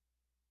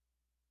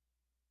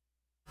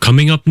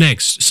Coming up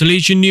next,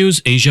 Salesian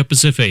News Asia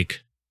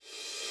Pacific.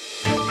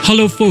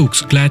 Hello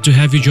folks, glad to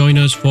have you join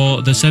us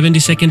for the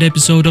 72nd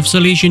episode of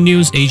Salesian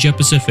News Asia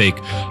Pacific,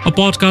 a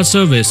podcast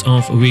service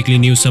of a weekly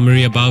news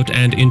summary about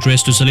and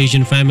interest to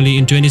Salesian family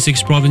in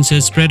 26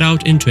 provinces spread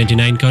out in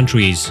 29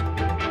 countries.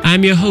 I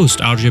am your host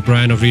RJ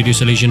Brian of Radio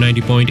Salesian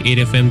 90.8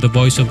 FM, the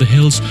voice of the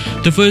hills,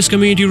 the first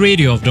community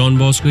radio of Don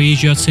Bosco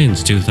Asia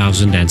since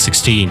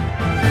 2016.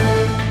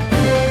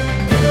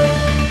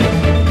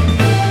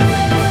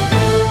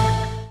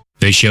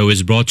 The show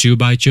is brought to you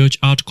by Church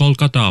Art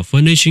Kolkata,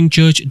 furnishing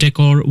church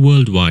decor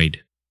worldwide.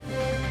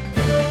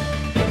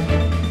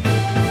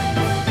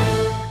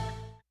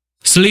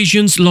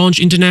 Salesians launch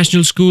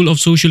International School of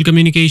Social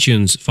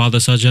Communications. Father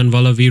Sajan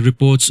Valavi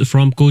reports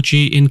from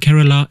Kochi in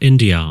Kerala,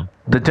 India.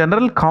 The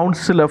General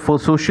Counsellor for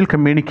Social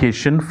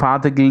Communication,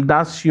 Father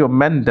Gildacio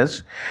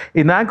Mendes,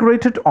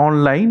 inaugurated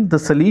online the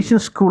Salesian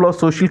School of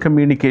Social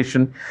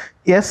Communication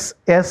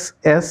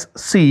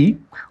SSSC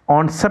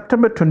on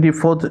September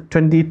 24,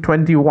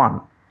 2021.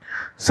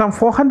 Some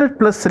 400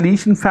 plus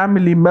Salesian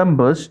family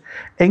members,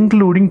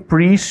 including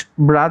priests,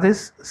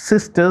 brothers,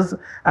 sisters,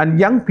 and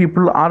young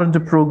people, are in the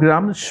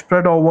program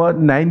spread over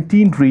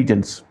 19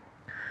 regions.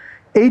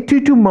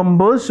 82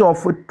 members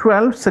of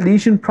 12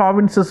 Salesian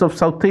provinces of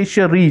South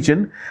Asia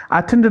region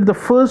attended the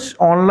first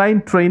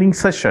online training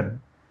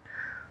session.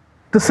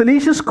 The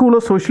Salesian School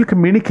of Social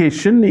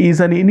Communication is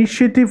an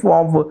initiative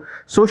of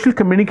Social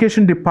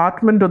Communication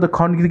Department of the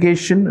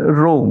Congregation,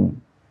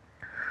 Rome.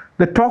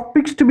 The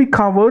topics to be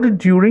covered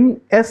during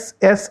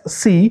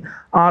SSC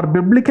are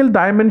Biblical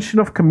Dimension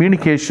of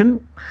Communication,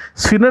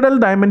 Synodal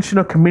Dimension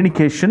of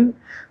Communication,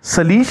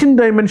 Salesian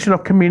Dimension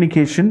of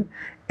Communication,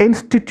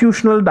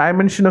 Institutional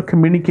Dimension of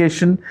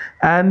Communication,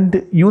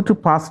 and Youth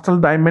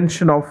Pastoral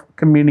Dimension of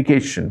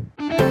Communication.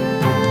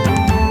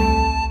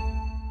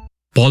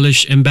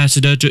 Polish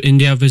ambassador to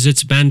India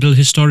visits Bandel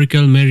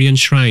Historical Marian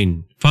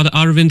Shrine. Father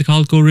Arvind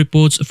Khalko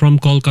reports from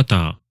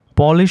Kolkata.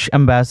 Polish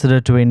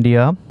ambassador to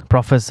India,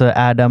 Professor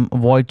Adam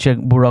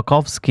Wojciech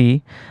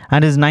Burakovsky,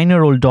 and his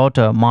 9-year-old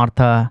daughter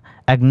Martha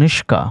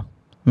Agnieszka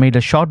made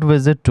a short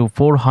visit to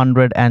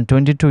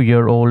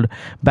 422-year-old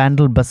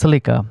Bandel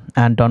Basilica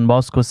and Don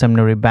Bosco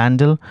Seminary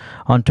Bandel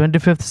on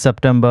 25th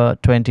September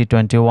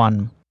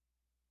 2021.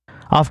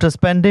 After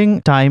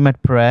spending time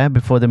at prayer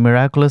before the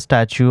miraculous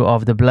statue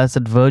of the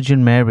Blessed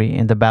Virgin Mary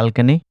in the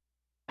balcony,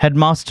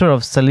 headmaster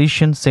of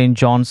Salesian St.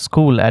 John's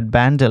School at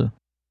Bandel,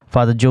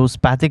 Father Joe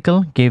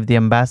Spatical, gave the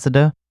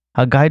ambassador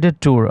a guided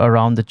tour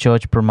around the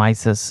church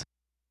premises.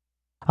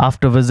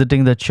 After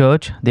visiting the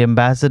church, the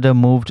ambassador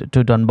moved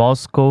to Don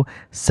Bosco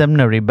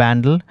Seminary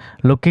Bandel,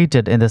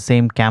 located in the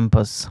same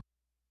campus.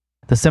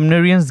 The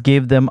seminarians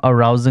gave them a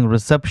rousing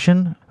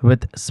reception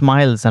with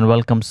smiles and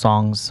welcome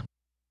songs.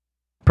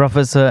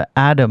 Professor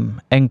Adam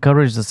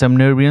encouraged the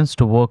seminarians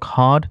to work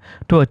hard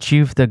to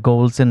achieve their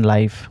goals in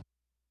life.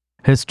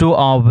 His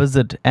 2-hour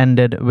visit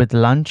ended with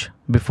lunch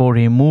before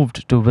he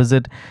moved to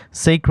visit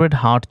Sacred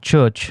Heart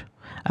Church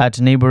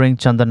at neighboring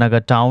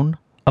Chandanagar town,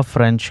 a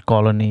French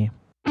colony.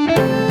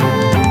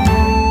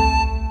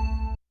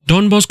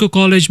 Don Bosco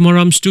College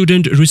Maram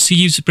student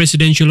receives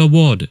Presidential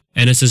Award.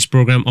 NSS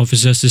Program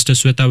Officer Sister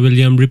Sweta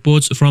William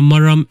reports from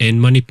Maram in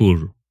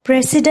Manipur.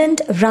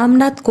 President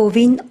Ramnath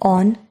Kovind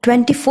on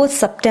 24th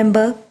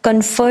September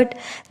conferred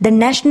the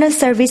National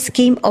Service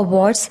Scheme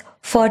Awards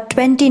for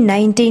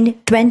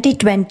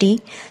 2019-2020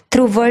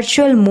 through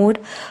virtual mode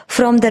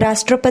from the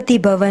Rashtrapati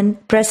Bhavan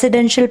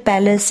Presidential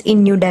Palace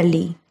in New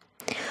Delhi.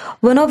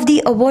 One of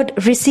the award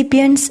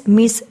recipients,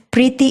 Ms.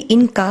 Preeti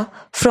Inka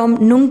from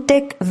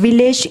Nungtek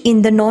village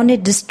in the Nonne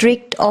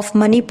district of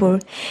Manipur,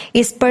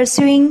 is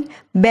pursuing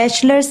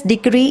bachelor's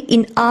degree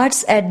in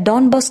arts at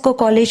Don Bosco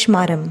College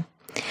Maram.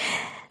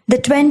 The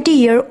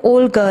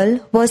 20-year-old girl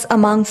was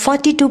among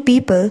 42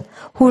 people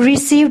who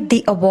received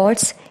the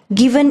awards,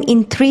 given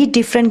in 3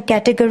 different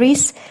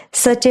categories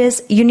such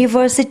as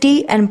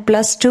University and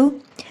Plus 2,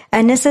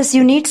 NSS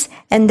units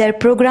and their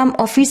program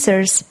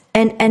officers,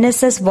 and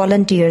NSS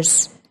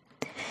volunteers.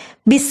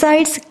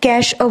 Besides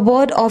cash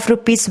award of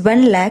Rs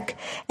 1 lakh,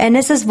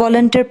 NSS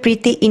volunteer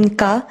Preeti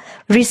Inka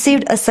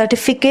received a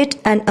certificate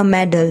and a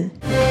medal.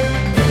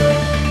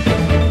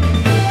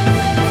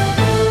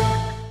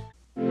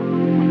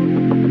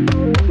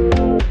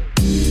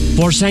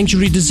 For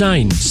sanctuary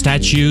design,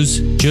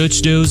 statues,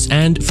 church doors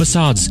and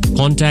facades,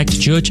 contact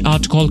Church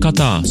Art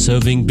Kolkata,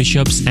 serving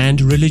bishops and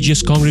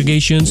religious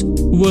congregations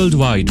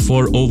worldwide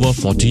for over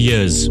 40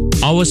 years.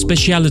 Our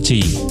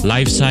speciality,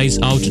 life-size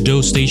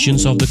outdoor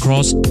Stations of the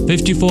Cross,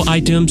 54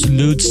 items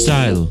Lourdes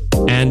style,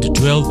 and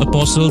 12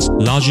 apostles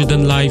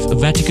larger-than-life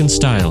Vatican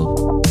style.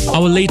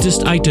 Our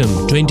latest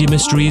item, 20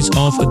 Mysteries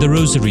of the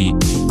Rosary,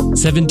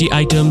 70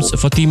 items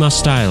Fatima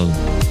style.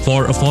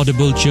 For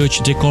affordable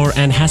church decor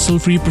and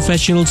hassle-free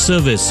professional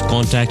service,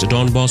 contact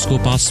Don Bosco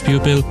Past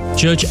Pupil,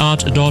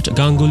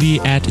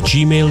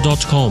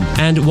 churchart.ganguly@gmail.com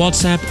and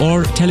WhatsApp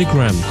or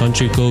Telegram,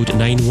 country code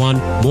 91,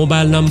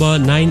 mobile number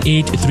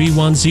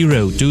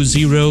 98310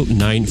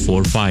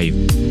 20945.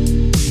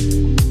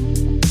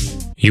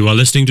 You are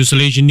listening to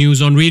Salesian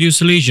News on Radio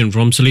Salesian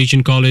from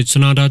Salesian College,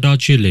 Sonada,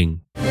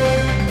 Darjeeling.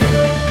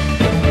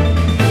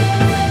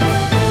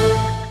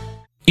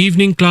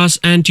 Evening class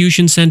and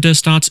tuition center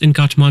starts in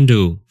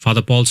Kathmandu.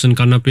 Father Paulson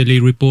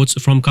Kannapilli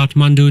reports from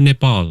Kathmandu,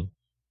 Nepal.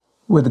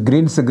 With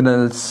green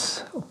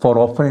signals for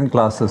offering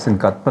classes in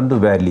Kathmandu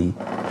Valley,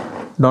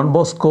 Don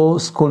Bosco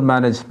School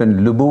Management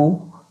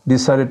Lubu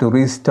decided to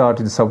restart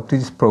its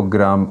outreach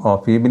program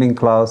of evening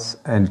class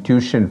and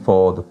tuition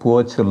for the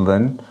poor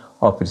children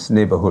of its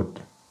neighborhood.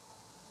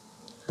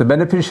 The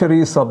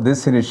beneficiaries of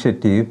this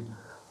initiative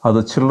are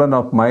the children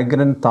of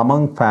migrant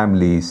Tamang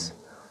families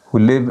who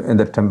live in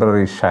the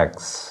temporary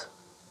shacks.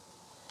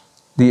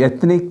 The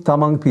ethnic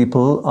Tamang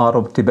people are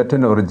of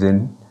Tibetan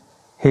origin,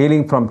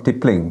 hailing from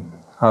Tipling,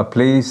 a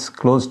place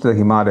close to the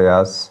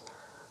Himalayas,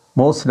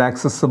 most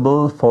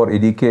inaccessible for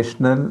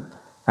educational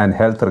and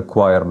health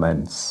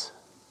requirements.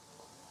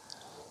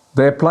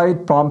 The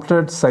plight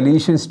prompted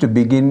Salesians to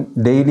begin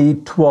daily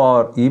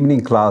 2-hour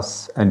evening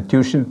class and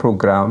tuition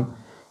program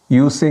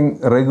using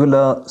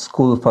regular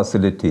school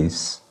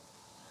facilities.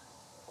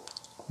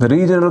 The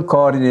regional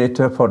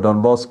coordinator for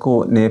Don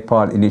Bosco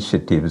Nepal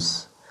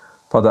initiatives,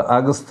 Father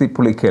Agusthi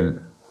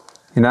Pulikil,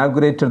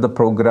 inaugurated the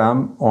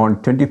program on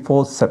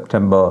 24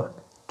 September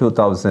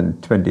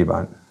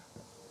 2021.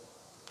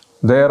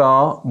 There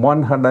are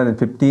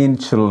 115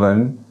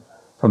 children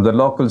from the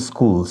local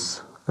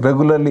schools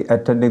regularly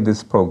attending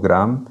this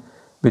program,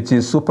 which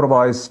is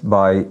supervised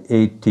by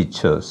 8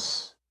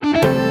 teachers.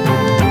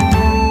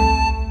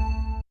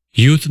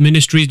 Youth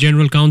Ministry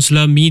General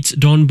Councillor meets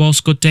Don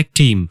Bosco Tech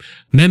Team.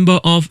 Member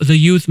of the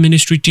Youth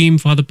Ministry team,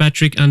 Father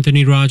Patrick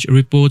Anthony Raj,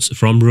 reports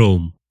from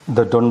Rome.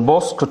 The Don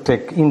Bosco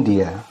Tech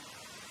India,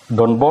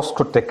 Don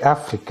Bosco Tech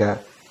Africa,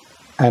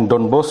 and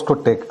Don Bosco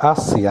Tech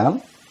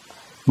ASEAN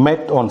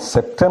met on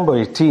September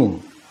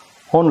 18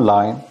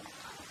 online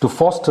to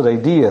foster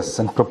ideas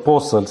and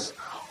proposals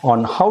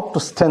on how to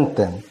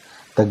strengthen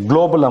the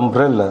global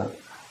umbrella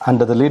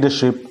under the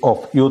leadership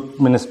of Youth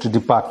Ministry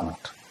Department.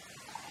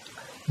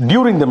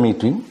 During the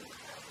meeting,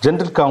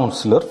 General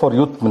Councillor for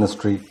Youth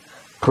Ministry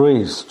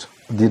praised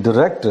the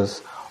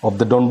directors of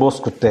the Don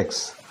Bosco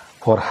Techs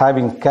for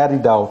having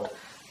carried out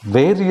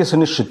various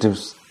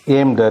initiatives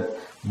aimed at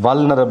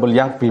vulnerable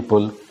young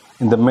people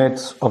in the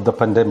midst of the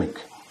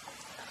pandemic.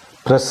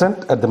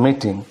 Present at the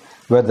meeting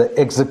were the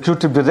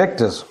executive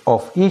directors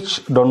of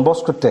each Don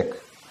Bosco Tech,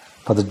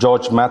 Father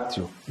George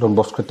Matthew, Don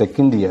Bosco Tech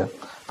India,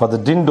 Father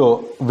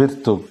Dindo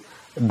Virtug,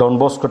 Don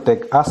Bosco Tech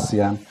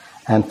ASEAN,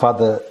 and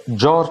Father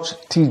George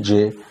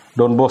TJ,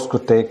 Don Bosco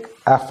Tech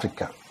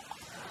Africa.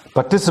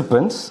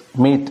 Participants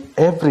meet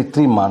every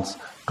 3 months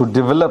to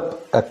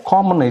develop a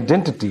common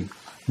identity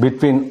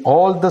between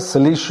all the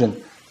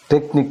Salesian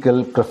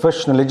technical,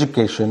 professional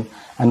education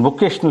and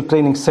vocational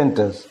training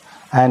centers,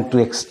 and to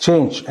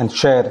exchange and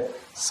share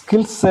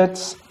skill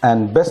sets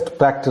and best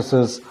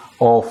practices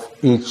of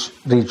each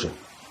region.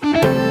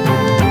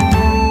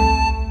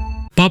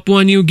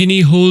 Papua New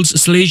Guinea holds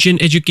Salesian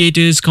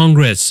Educators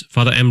Congress.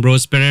 Father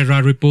Ambrose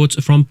Pereira reports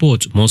from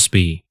Port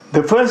Moresby.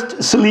 The first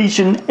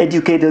Salesian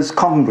Educators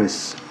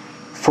Congress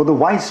for the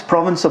Vice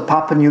Province of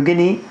Papua New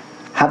Guinea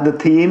had the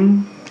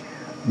theme,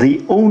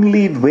 "The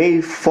only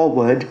way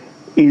forward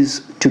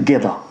is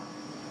together."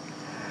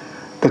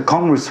 The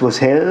Congress was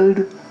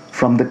held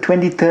from the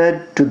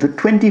 23rd to the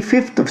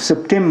 25th of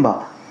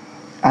September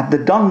at the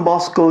Don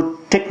Bosco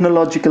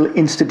Technological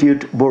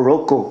Institute,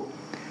 Boroko,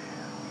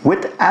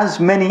 with as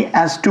many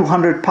as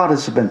 200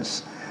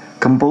 participants,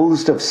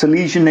 composed of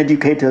Salesian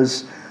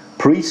educators,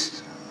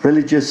 priests,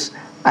 religious,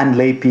 and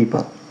lay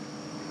people.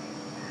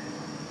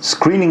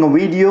 Screening a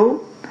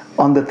video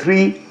on the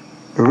 3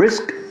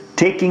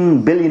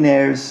 risk-taking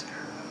billionaires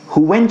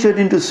who ventured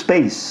into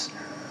space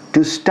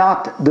to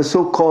start the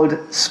so-called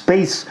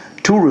space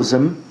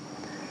tourism,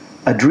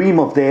 a dream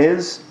of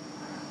theirs,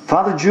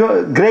 Father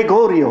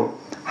Gregorio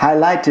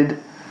highlighted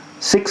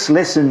 6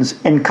 lessons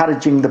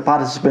encouraging the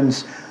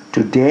participants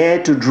to dare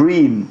to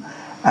dream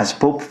as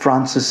Pope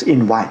Francis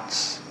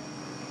invites.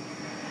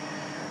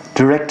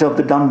 Director of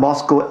the Don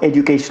Bosco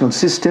Educational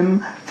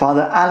System,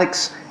 Father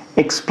Alex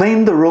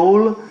explained the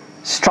role,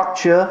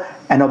 structure,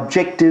 and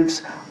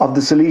objectives of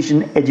the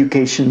Salesian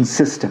education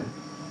system.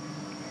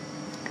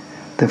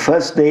 The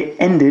first day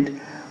ended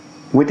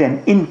with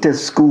an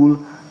inter-school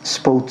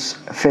sports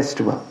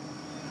festival.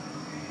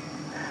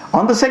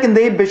 On the second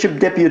day, Bishop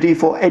Deputy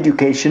for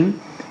Education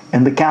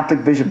in the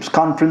Catholic Bishops'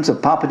 Conference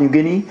of Papua New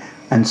Guinea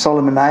and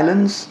Solomon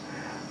Islands,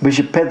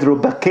 Bishop Pedro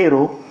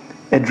Baquero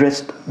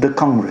addressed the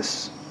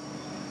Congress.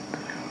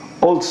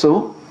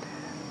 Also,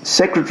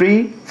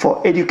 Secretary for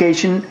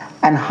Education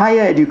and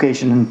Higher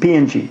Education in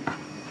PNG,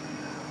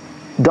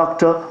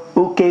 Dr.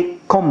 Uke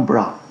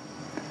Combra,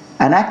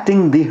 and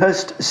acting the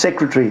Hearst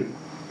Secretary,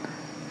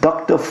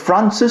 Dr.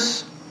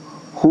 Francis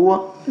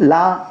Hua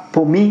La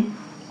Pomi,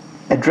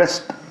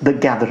 addressed the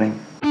gathering.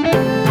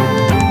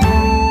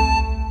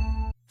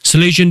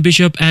 Salesian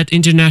Bishop at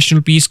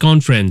International Peace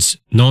Conference.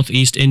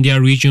 Northeast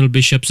India Regional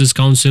Bishops'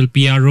 Council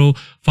PRO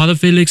Father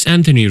Felix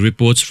Anthony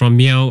reports from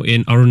Miao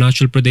in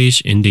Arunachal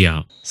Pradesh,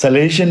 India.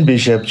 Salesian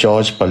Bishop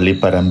George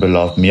Palliparambil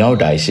of Miao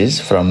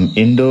Diocese from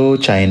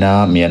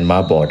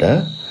Indo-China-Myanmar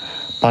border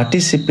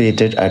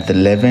participated at the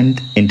 11th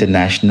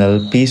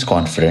International Peace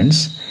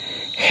Conference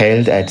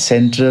held at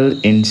Central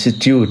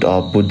Institute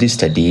of Buddhist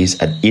Studies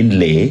at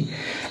Inle,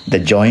 the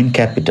joint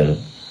capital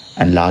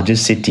and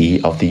largest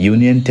city of the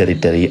Union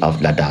Territory of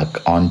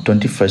Ladakh on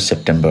 21st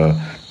September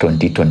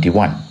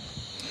 2021.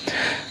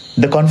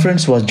 The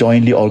conference was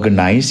jointly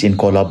organized in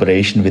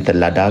collaboration with the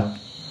Ladakh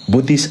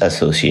Buddhist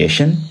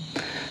Association,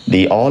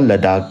 the All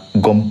Ladakh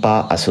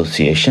Gompa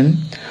Association,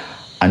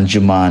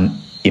 Anjuman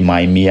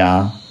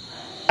Imaimia,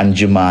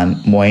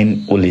 Anjuman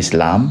Moin ul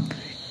Islam,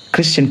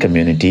 Christian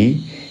Community,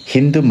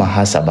 Hindu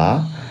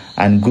Mahasabha,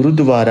 and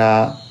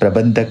Gurudwara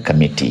Prabandhak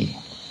Committee.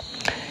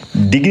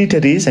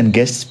 Dignitaries and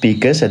guest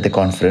speakers at the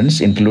conference,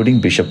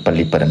 including Bishop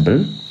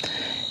Palliparambil,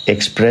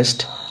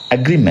 expressed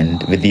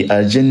agreement with the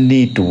urgent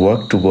need to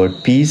work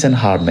toward peace and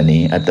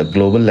harmony at the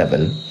global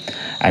level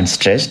and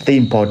stressed the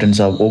importance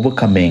of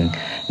overcoming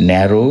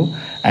narrow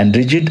and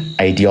rigid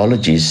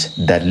ideologies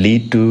that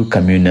lead to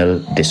communal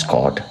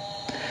discord.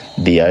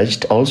 They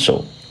urged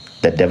also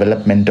the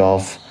development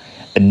of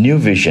a new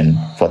vision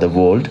for the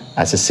world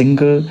as a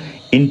single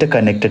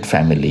interconnected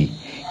family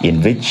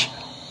in which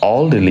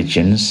all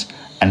religions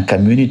and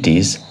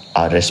communities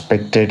are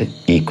respected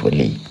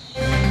equally.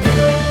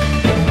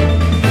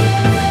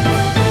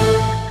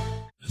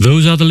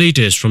 Those are the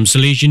latest from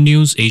Salesian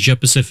News Asia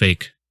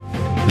Pacific.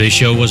 This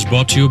show was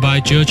brought to you by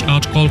Church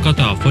Art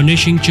Kolkata,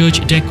 furnishing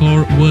church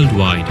decor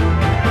worldwide.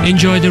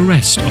 Enjoy the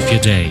rest of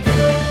your day.